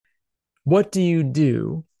What do you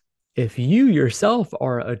do if you yourself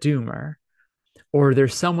are a doomer or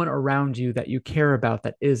there's someone around you that you care about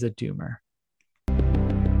that is a doomer?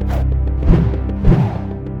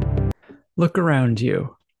 Look around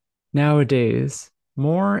you. Nowadays,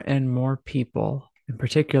 more and more people, in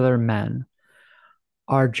particular men,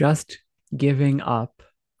 are just giving up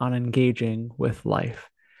on engaging with life.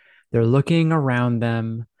 They're looking around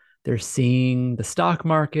them. They're seeing the stock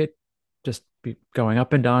market just be going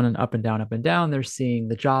up and down and up and down, up and down. They're seeing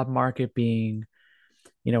the job market being,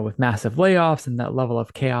 with massive layoffs and that level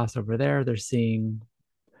of chaos over there. They're seeing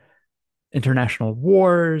international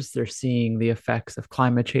wars. They're seeing the effects of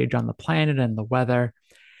climate change on the planet and the weather.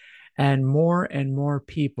 And more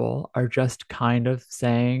people are just kind of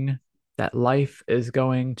saying that life is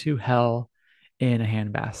going to hell in a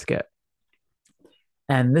handbasket.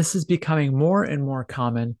 And this is becoming more and more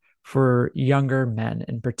common for younger men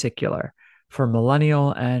in particular, for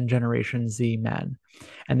millennial and Generation Z men.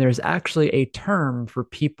 And there's actually a term for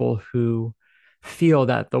people who feel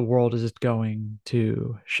that the world is just going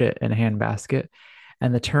to shit in a handbasket.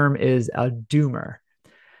 And the term is a doomer.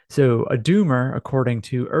 So, a doomer, according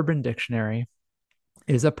to Urban Dictionary,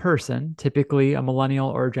 is a person, typically a millennial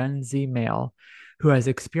or Gen Z male, who has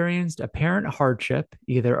experienced apparent hardship,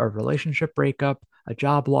 either a relationship breakup, a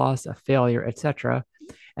job loss, a failure, etc.,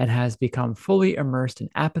 and has become fully immersed in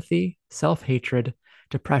apathy, self hatred,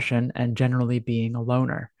 depression, and generally being a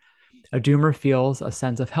loner. A doomer feels a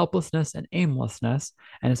sense of helplessness and aimlessness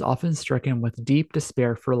and is often stricken with deep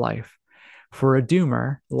despair for life. For a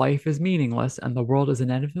doomer, life is meaningless and the world is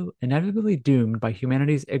inevitably doomed by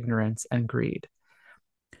humanity's ignorance and greed.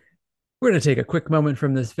 We're going to take a quick moment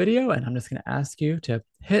from this video and I'm just going to ask you to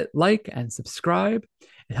hit like and subscribe.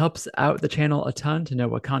 It helps out the channel a ton to know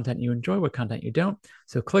what content you enjoy, what content you don't.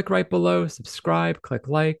 So click right below, subscribe, click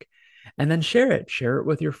like, and then share it. Share it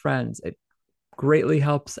with your friends. It greatly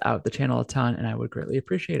helps out the channel a ton and I would greatly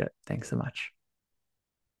appreciate it. Thanks so much.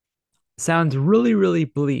 Sounds really, really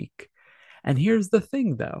bleak. And here's the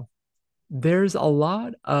thing though, there's a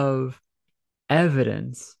lot of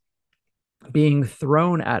evidence being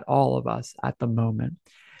thrown at all of us at the moment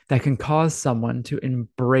that can cause someone to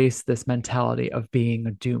embrace this mentality of being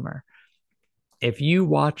a doomer. If you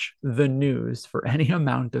watch the news for any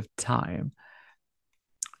amount of time,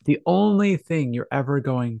 the only thing you're ever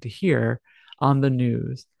going to hear on the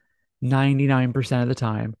news 99% of the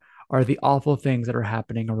time are the awful things that are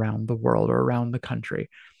happening around the world or around the country.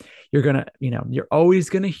 You're always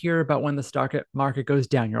going to hear about when the stock market goes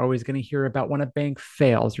down. You're always going to hear about when a bank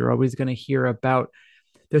fails. You're always going to hear about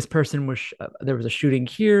this person was, there was a shooting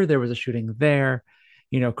here, there was a shooting there,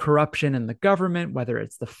 corruption in the government, whether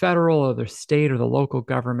it's the federal or the state or the local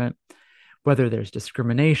government, whether there's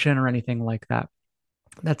discrimination or anything like that.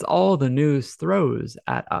 That's all the news throws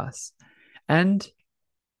at us. And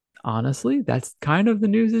honestly, that's kind of the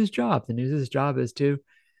news's job. The news's job is to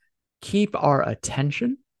keep our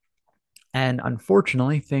attention. And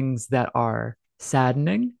unfortunately, things that are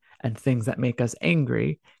saddening and things that make us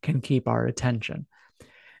angry can keep our attention.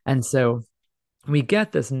 And so we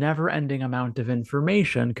get this never ending amount of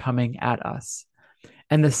information coming at us.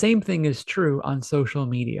 And the same thing is true on social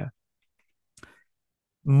media.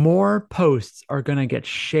 More posts are going to get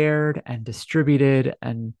shared and distributed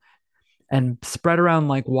and spread around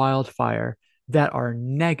like wildfire that are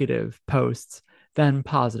negative posts than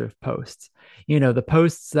positive posts. The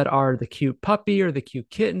posts that are the cute puppy or the cute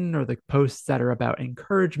kitten or the posts that are about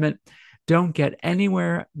encouragement don't get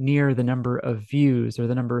anywhere near the number of views or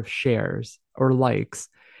the number of shares or likes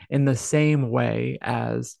in the same way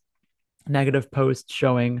as negative posts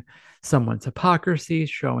showing someone's hypocrisy,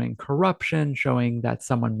 showing corruption, showing that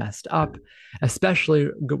someone messed up, especially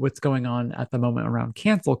what's going on at the moment around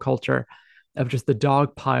cancel culture of just the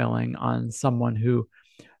dog piling on someone who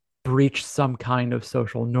breached some kind of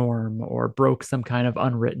social norm or broke some kind of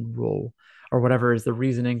unwritten rule or whatever is the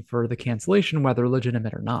reasoning for the cancellation, whether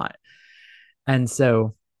legitimate or not. And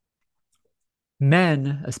so,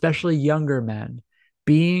 men, especially younger men,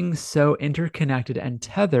 being so interconnected and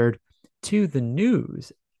tethered to the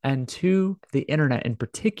news and to the internet in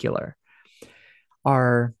particular,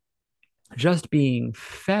 are just being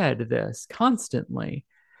fed this constantly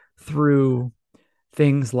through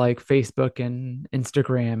things like Facebook and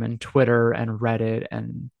Instagram and Twitter and Reddit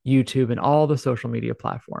and YouTube and all the social media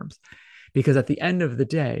platforms. Because at the end of the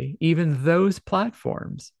day, even those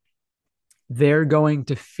platforms, they're going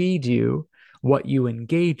to feed you what you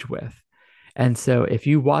engage with. And so if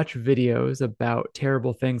you watch videos about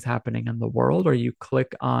terrible things happening in the world, or you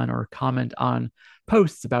click on or comment on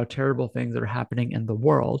posts about terrible things that are happening in the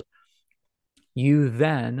world, you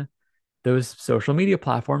then those social media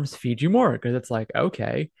platforms feed you more because it's like,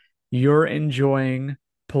 okay, you're enjoying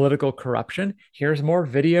political corruption. Here's more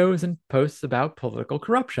videos and posts about political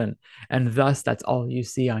corruption. And thus, that's all you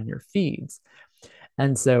see on your feeds.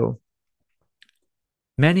 And so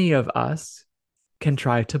many of us can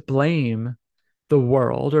try to blame the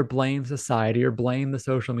world or blame society or blame the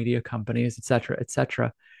social media companies, et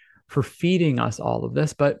cetera, for feeding us all of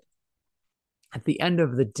this. But at the end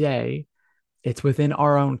of the day, it's within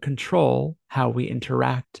our own control how we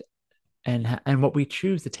interact and what we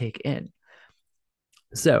choose to take in.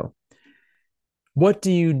 So, what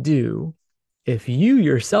do you do if you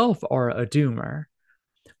yourself are a doomer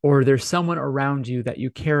or there's someone around you that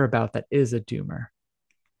you care about that is a doomer?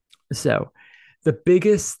 So, the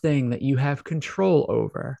biggest thing that you have control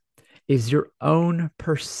over is your own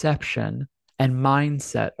perception and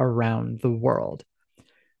mindset around the world.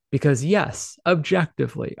 Because yes,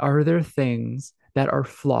 objectively, are there things that are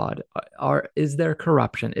flawed? Is there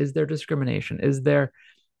corruption? Is there discrimination? Is there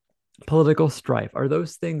political strife? Are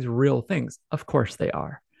those things real things? Of course they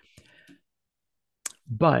are.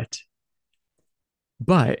 But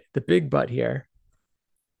the big but here,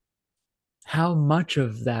 how much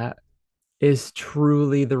of that is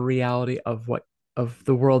truly the reality of what of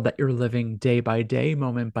the world that you're living day by day,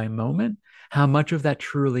 moment by moment? How much of that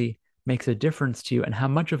truly makes a difference to you, and how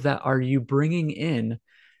much of that are you bringing in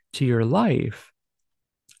to your life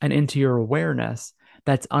and into your awareness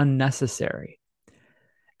that's unnecessary?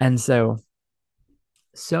 And so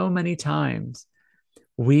many times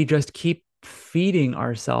we just keep feeding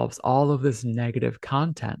ourselves all of this negative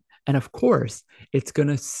content. And of course, it's going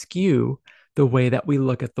to skew the way that we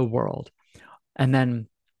look at the world. And then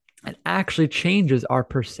it actually changes our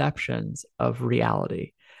perceptions of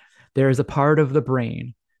reality. There is a part of the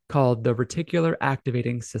brain called the reticular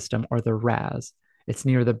activating system, or the RAS. It's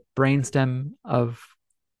near the brainstem of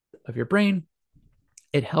your brain.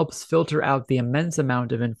 It helps filter out the immense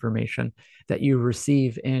amount of information that you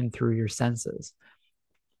receive in through your senses.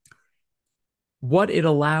 What it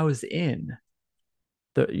allows in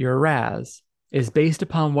your RAS is based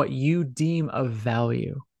upon what you deem of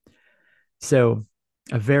value. So,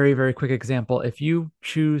 a very, very quick example, if you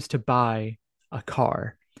choose to buy a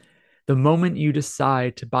car, the moment you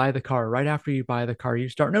decide to buy the car, right after you buy the car, you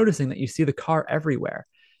start noticing that you see the car everywhere.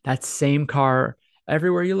 That same car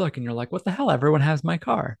everywhere you look, and you're like, what the hell? Everyone has my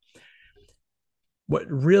car. What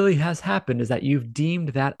really has happened is that you've deemed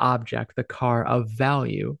that object, the car, of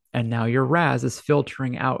value, and now your RAS is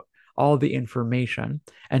filtering out all the information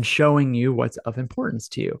and showing you what's of importance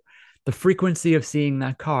to you. The frequency of seeing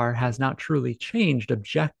that car has not truly changed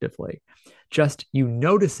objectively, just you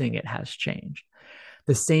noticing it has changed.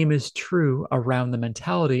 The same is true around the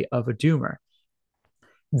mentality of a doomer.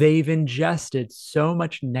 They've ingested so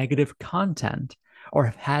much negative content or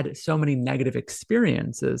have had so many negative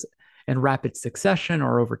experiences in rapid succession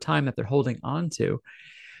or over time that they're holding on to,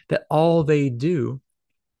 that all they do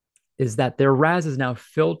is that their RAS is now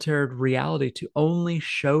filtered reality to only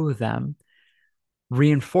show them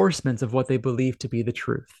reinforcements of what they believe to be the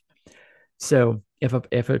truth. So if a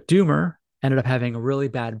doomer ended up having a really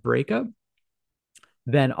bad breakup,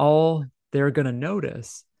 then all they're going to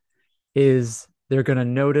notice is they're going to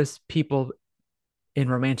notice people in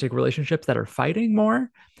romantic relationships that are fighting more.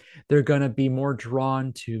 They're going to be more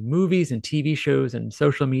drawn to movies and TV shows and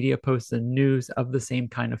social media posts and news of the same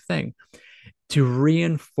kind of thing to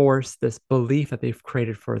reinforce this belief that they've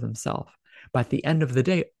created for themselves. But at the end of the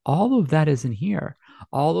day, all of that isn't here.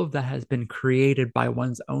 All of that has been created by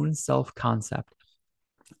one's own self concept.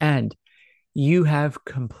 And you have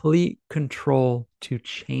complete control to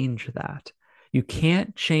change that. You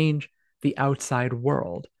can't change the outside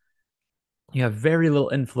world. You have very little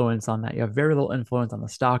influence on that. You have very little influence on the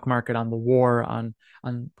stock market, on the war, on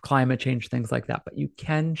climate change, things like that. But you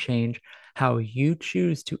can change how you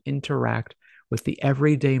choose to interact with the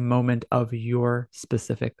everyday moment of your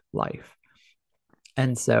specific life.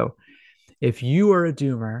 And so, if you are a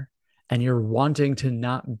doomer and you're wanting to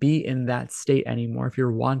not be in that state anymore, if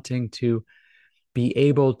you're wanting to be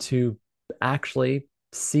able to actually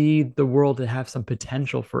see the world to have some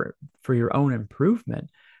potential for your own improvement,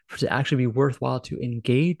 for to actually be worthwhile to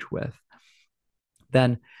engage with,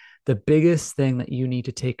 then the biggest thing that you need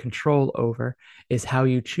to take control over is how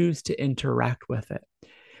you choose to interact with it.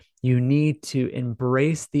 You need to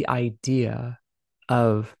embrace the idea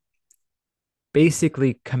of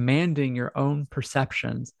basically commanding your own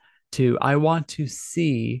perceptions to, I want to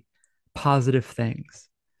see positive things.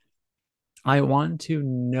 I want to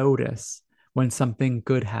notice when something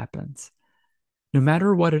good happens, no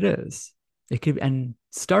matter what it is. It could, and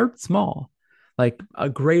start small. Like a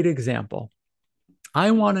great example.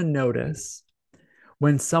 I want to notice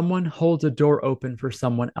when someone holds a door open for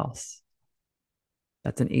someone else.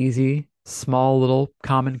 That's an easy, small, little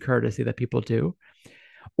common courtesy that people do.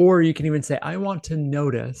 Or you can even say, I want to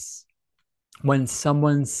notice when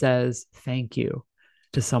someone says thank you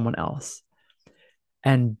to someone else.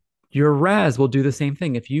 And your RAS will do the same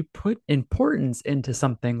thing. If you put importance into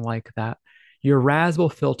something like that, your RAS will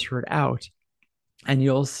filter it out and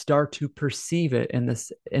you'll start to perceive it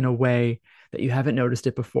in a way that you haven't noticed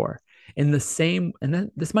it before. In the same, and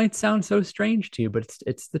then this might sound so strange to you, but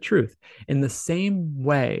it's the truth. In the same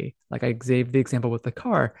way, like I gave the example with the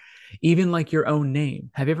car, even like your own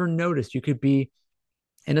name. Have you ever noticed you could be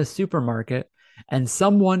in a supermarket and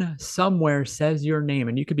someone somewhere says your name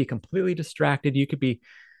and you could be completely distracted. You could be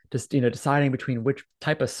just, deciding between which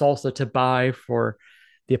type of salsa to buy for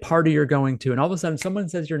the party you're going to. And all of a sudden someone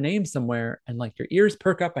says your name somewhere and like your ears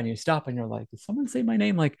perk up and you stop and you're like, did someone say my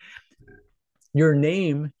name? Like your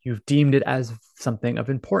name, you've deemed it as something of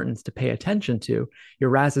importance to pay attention to. Your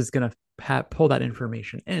RAS is going to pull that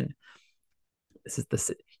information in.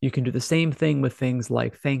 You can do the same thing with things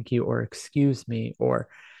like thank you or excuse me or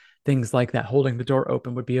things like that. Holding the door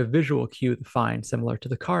open would be a visual cue to find, similar to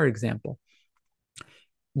the car example.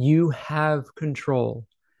 You have control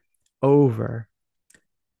over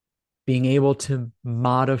being able to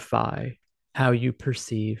modify how you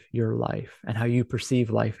perceive your life and how you perceive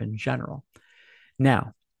life in general.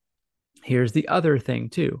 Now, here's the other thing,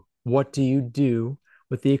 too. What do you do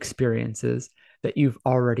with the experiences that you've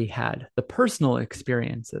already had? The personal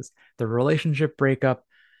experiences, the relationship breakup,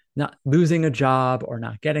 not losing a job or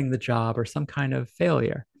not getting the job or some kind of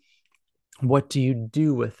failure. What do you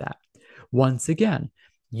do with that? Once again,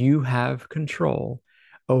 you have control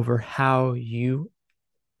over how you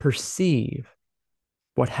perceive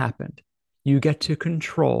what happened. You get to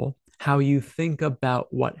control how you think about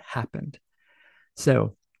what happened.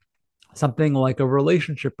 So, something like a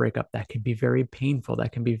relationship breakup that can be very painful,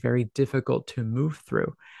 that can be very difficult to move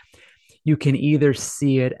through. You can either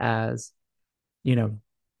see it as, you know,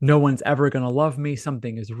 no one's ever going to love me,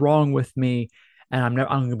 something is wrong with me, and I'm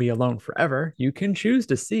going to be alone forever. You can choose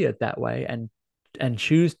to see it that way and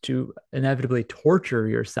choose to inevitably torture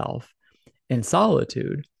yourself in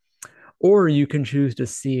solitude, or you can choose to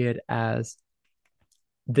see it as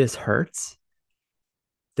this hurts,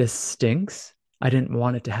 this stinks. I didn't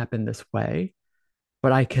want it to happen this way,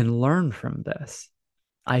 but I can learn from this.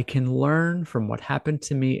 I can learn from what happened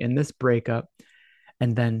to me in this breakup.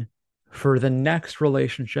 And then for the next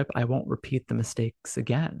relationship, I won't repeat the mistakes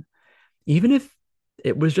again. Even if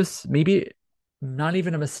it was just maybe not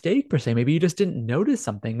even a mistake per se, maybe you just didn't notice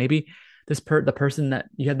something. Maybe the person that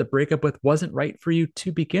you had the breakup with wasn't right for you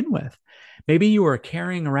to begin with. Maybe you were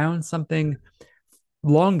carrying around something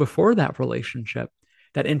long before that relationship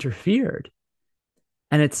that interfered.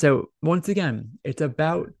 And it's so, once again, it's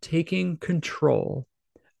about taking control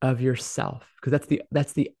of yourself because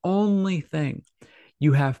that's the only thing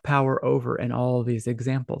you have power over in all of these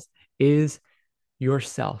examples is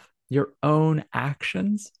yourself, your own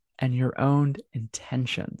actions and your own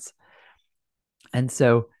intentions. And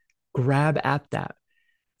so grab at that,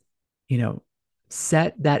 you know,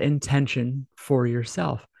 set that intention for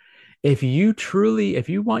yourself. If you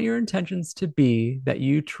want your intentions to be that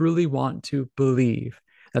you truly want to believe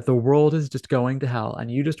that the world is just going to hell and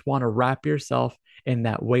you just want to wrap yourself in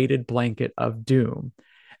that weighted blanket of doom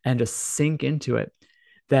and just sink into it,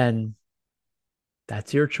 then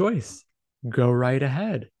that's your choice. Go right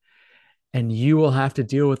ahead. And you will have to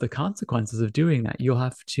deal with the consequences of doing that. You'll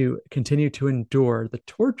have to continue to endure the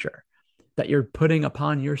torture that you're putting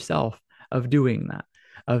upon yourself of doing that,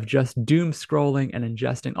 of just doom scrolling and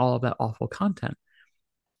ingesting all of that awful content.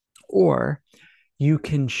 Or you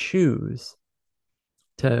can choose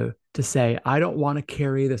to say, I don't want to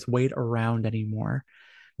carry this weight around anymore.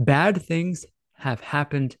 Bad things have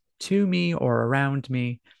happened to me or around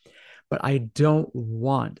me, but I don't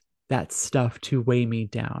want that stuff to weigh me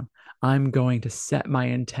down. I'm going to set my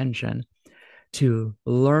intention to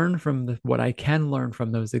learn from what I can learn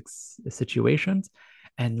from those situations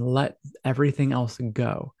and let everything else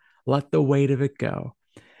go. Let the weight of it go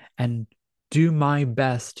and do my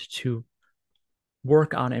best to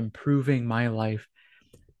work on improving my life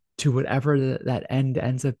to whatever that end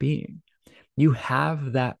ends up being. You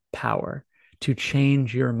have that power to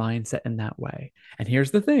change your mindset in that way. And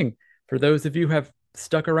here's the thing, for those of you who have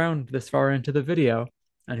stuck around this far into the video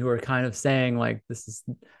and who are kind of saying like this is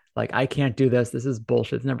like I can't do this is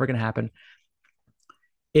bullshit, it's never going to happen.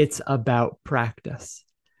 It's about practice.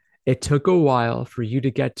 It took a while for you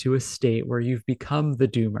to get to a state where you've become the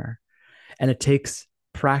doomer, and it takes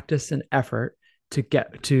practice and effort to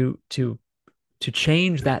get to to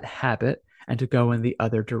change that habit and to go in the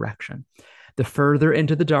other direction. The further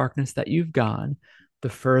into the darkness that you've gone,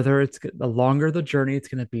 the longer the journey it's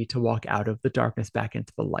going to be to walk out of the darkness back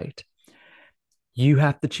into the light. You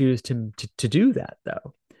have to choose to do that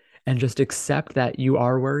though, and just accept that you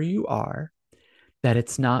are where you are, that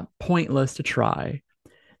it's not pointless to try,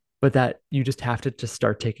 but that you just have to just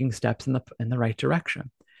start taking steps in the right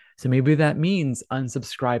direction. So maybe that means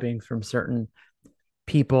unsubscribing from certain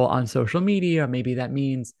people on social media. Maybe that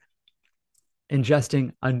means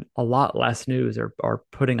ingesting a lot less news, or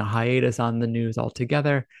putting a hiatus on the news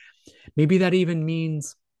altogether. Maybe that even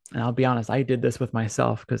means, and I'll be honest, I did this with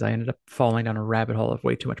myself because I ended up falling down a rabbit hole of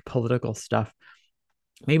way too much political stuff.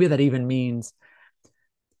 Maybe that even means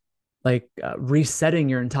like resetting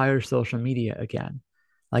your entire social media again.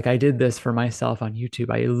 Like I did this for myself on YouTube.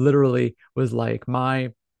 I literally was like,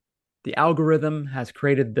 the algorithm has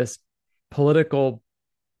created this political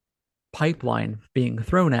pipeline being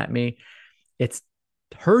thrown at me. It's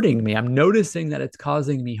hurting me. I'm noticing that it's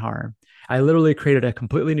causing me harm. I literally created a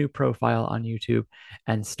completely new profile on YouTube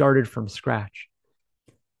and started from scratch.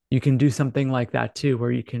 You can do something like that too,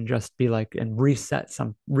 where you can just be like and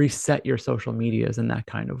reset your social medias in that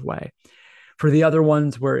kind of way. For the other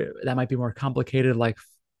ones where that might be more complicated, like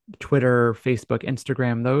Twitter, Facebook,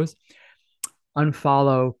 Instagram, those,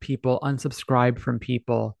 unfollow people, unsubscribe from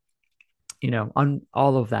people,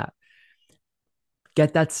 all of that.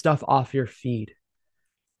 Get that stuff off your feed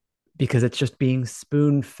because it's just being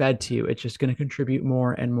spoon fed to you. It's just going to contribute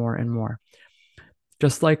more and more and more.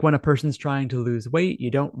 Just like when a person's trying to lose weight, you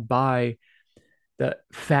don't buy the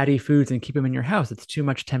fatty foods and keep them in your house. It's too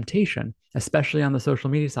much temptation, especially on the social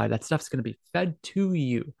media side. That stuff's going to be fed to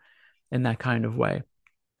you in that kind of way.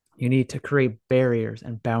 You need to create barriers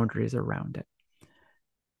and boundaries around it.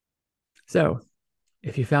 So,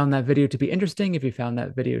 if you found that video to be interesting, if you found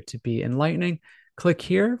that video to be enlightening, click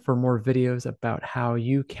here for more videos about how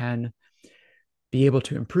you can be able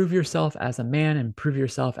to improve yourself as a man, improve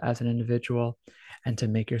yourself as an individual, and to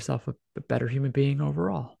make yourself a better human being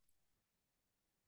overall.